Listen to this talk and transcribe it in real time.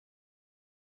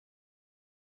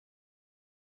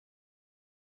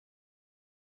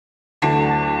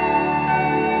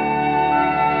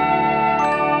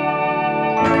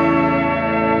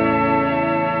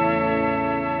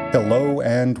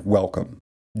and welcome.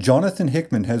 Jonathan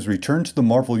Hickman has returned to the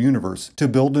Marvel Universe to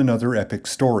build another epic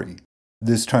story.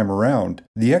 This time around,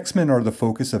 the X-Men are the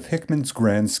focus of Hickman's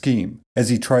grand scheme, as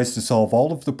he tries to solve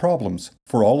all of the problems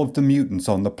for all of the mutants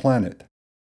on the planet.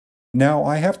 Now,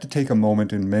 I have to take a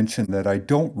moment and mention that I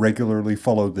don't regularly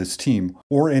follow this team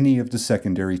or any of the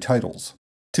secondary titles.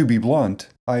 To be blunt,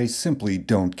 I simply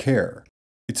don't care.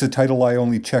 It's a title I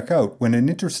only check out when an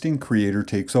interesting creator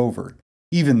takes over.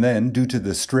 Even then, due to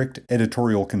the strict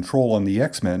editorial control on the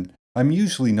X-Men, I'm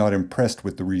usually not impressed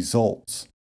with the results.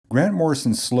 Grant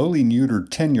Morrison's slowly neutered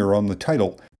tenure on the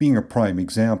title being a prime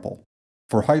example.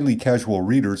 For highly casual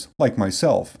readers, like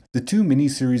myself, the two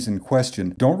miniseries in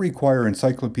question don't require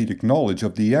encyclopedic knowledge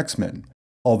of the X-Men,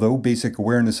 although basic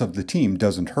awareness of the team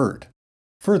doesn't hurt.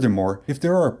 Furthermore, if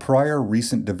there are prior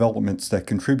recent developments that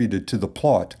contributed to the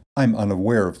plot, I'm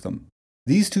unaware of them.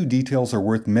 These two details are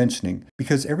worth mentioning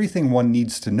because everything one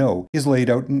needs to know is laid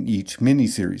out in each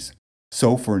miniseries.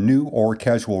 So for new or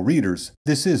casual readers,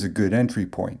 this is a good entry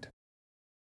point.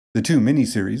 The two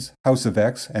miniseries, House of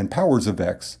X and Powers of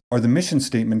X, are the mission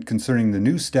statement concerning the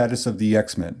new status of the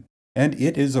X-Men, and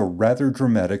it is a rather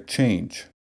dramatic change.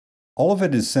 All of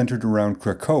it is centered around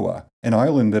Krakoa, an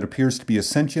island that appears to be a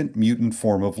sentient mutant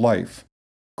form of life.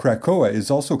 Krakoa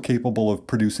is also capable of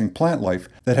producing plant life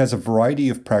that has a variety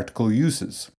of practical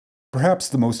uses, perhaps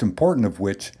the most important of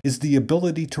which is the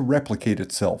ability to replicate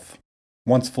itself.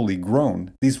 Once fully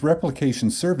grown, these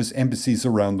replications serve as embassies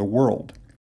around the world.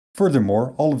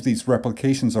 Furthermore, all of these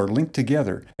replications are linked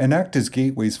together and act as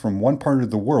gateways from one part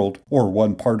of the world or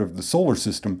one part of the solar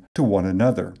system to one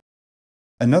another.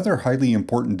 Another highly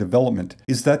important development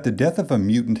is that the death of a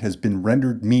mutant has been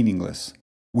rendered meaningless.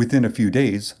 Within a few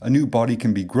days, a new body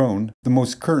can be grown, the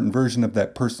most current version of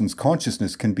that person's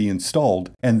consciousness can be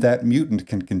installed, and that mutant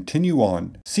can continue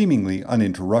on, seemingly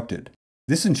uninterrupted.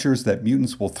 This ensures that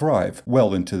mutants will thrive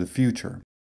well into the future.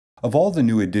 Of all the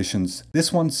new additions,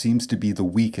 this one seems to be the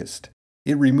weakest.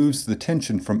 It removes the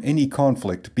tension from any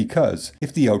conflict because,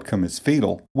 if the outcome is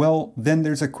fatal, well, then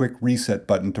there's a quick reset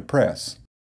button to press.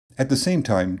 At the same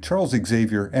time, Charles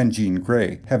Xavier and Jean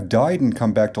Grey have died and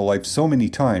come back to life so many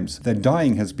times that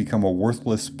dying has become a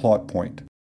worthless plot point.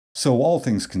 So all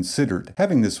things considered,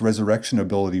 having this resurrection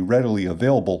ability readily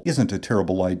available isn't a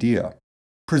terrible idea.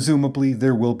 Presumably,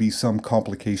 there will be some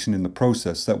complication in the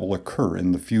process that will occur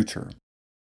in the future.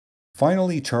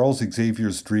 Finally, Charles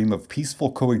Xavier's dream of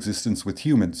peaceful coexistence with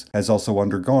humans has also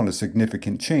undergone a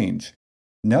significant change.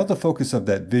 Now the focus of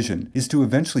that vision is to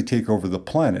eventually take over the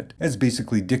planet, as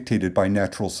basically dictated by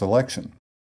natural selection.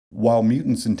 While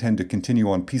mutants intend to continue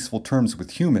on peaceful terms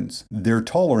with humans, their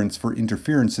tolerance for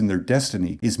interference in their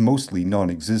destiny is mostly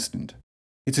non-existent.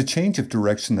 It's a change of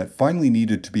direction that finally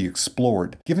needed to be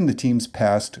explored, given the team's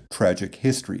past tragic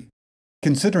history.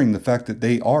 Considering the fact that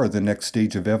they are the next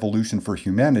stage of evolution for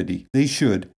humanity, they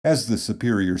should, as the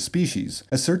superior species,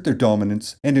 assert their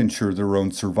dominance and ensure their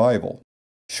own survival.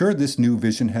 Sure, this new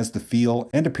vision has the feel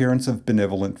and appearance of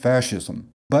benevolent fascism,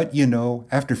 but you know,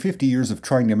 after 50 years of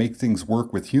trying to make things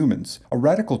work with humans, a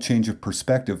radical change of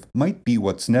perspective might be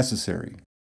what's necessary.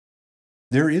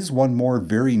 There is one more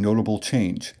very notable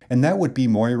change, and that would be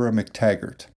Moira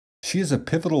McTaggart. She is a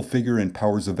pivotal figure in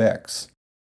Powers of X.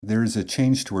 There is a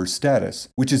change to her status,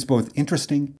 which is both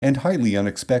interesting and highly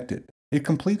unexpected. It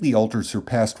completely alters her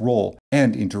past role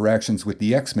and interactions with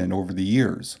the X-Men over the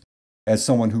years. As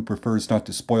someone who prefers not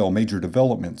to spoil major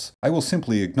developments, I will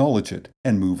simply acknowledge it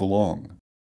and move along.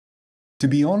 To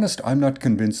be honest, I'm not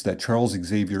convinced that Charles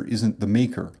Xavier isn't the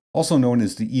Maker, also known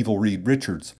as the evil Reed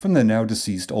Richards from the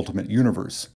now-deceased Ultimate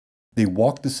Universe. They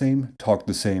walk the same, talk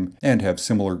the same, and have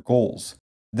similar goals.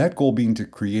 That goal being to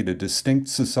create a distinct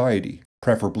society,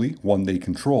 preferably one they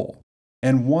control.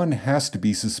 And one has to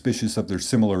be suspicious of their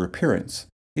similar appearance.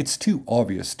 It's too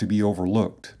obvious to be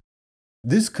overlooked.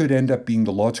 This could end up being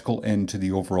the logical end to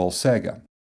the overall saga.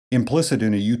 Implicit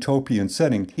in a utopian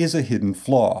setting is a hidden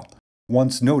flaw.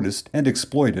 Once noticed and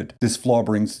exploited, this flaw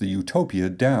brings the utopia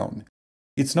down.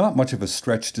 It's not much of a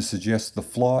stretch to suggest the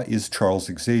flaw is Charles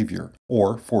Xavier,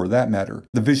 or, for that matter,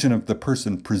 the vision of the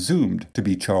person presumed to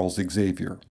be Charles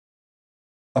Xavier.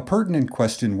 A pertinent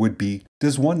question would be,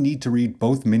 does one need to read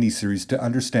both miniseries to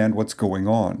understand what's going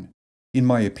on? In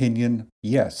my opinion,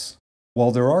 yes.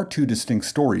 While there are two distinct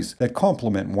stories that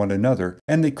complement one another,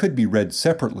 and they could be read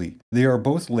separately, they are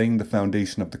both laying the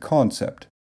foundation of the concept.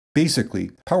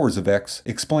 Basically, Powers of X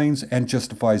explains and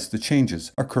justifies the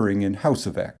changes occurring in House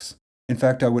of X. In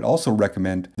fact, I would also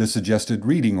recommend the suggested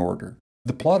reading order.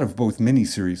 The plot of both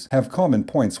miniseries have common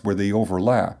points where they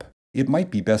overlap. It might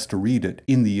be best to read it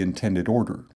in the intended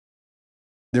order.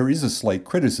 There is a slight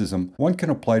criticism one can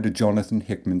apply to Jonathan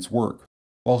Hickman's work.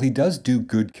 While he does do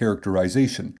good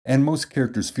characterization, and most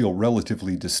characters feel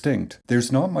relatively distinct,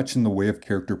 there's not much in the way of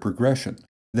character progression.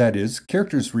 That is,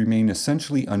 characters remain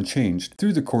essentially unchanged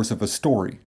through the course of a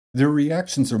story. Their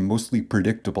reactions are mostly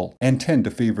predictable and tend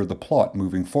to favor the plot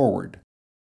moving forward.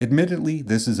 Admittedly,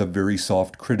 this is a very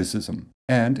soft criticism,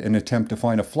 and an attempt to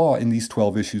find a flaw in these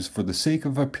 12 issues for the sake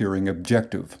of appearing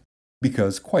objective.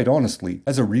 Because, quite honestly,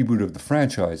 as a reboot of the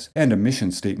franchise and a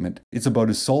mission statement, it's about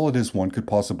as solid as one could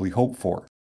possibly hope for.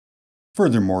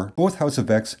 Furthermore, both House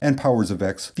of X and Powers of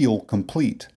X feel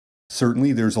complete.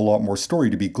 Certainly there's a lot more story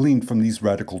to be gleaned from these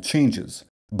radical changes,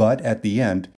 but at the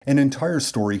end, an entire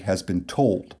story has been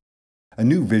told. A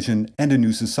new vision and a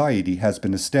new society has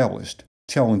been established,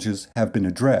 challenges have been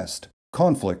addressed,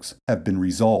 conflicts have been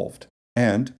resolved,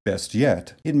 and, best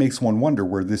yet, it makes one wonder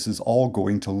where this is all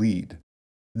going to lead.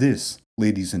 This,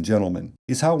 ladies and gentlemen,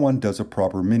 is how one does a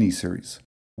proper miniseries.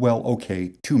 Well,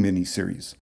 okay, 2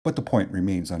 miniseries, but the point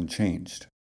remains unchanged.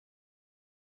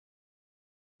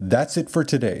 That's it for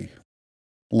today.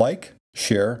 Like,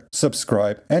 share,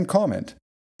 subscribe, and comment,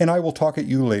 and I will talk at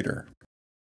you later.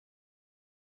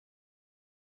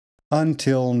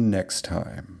 Until next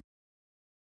time.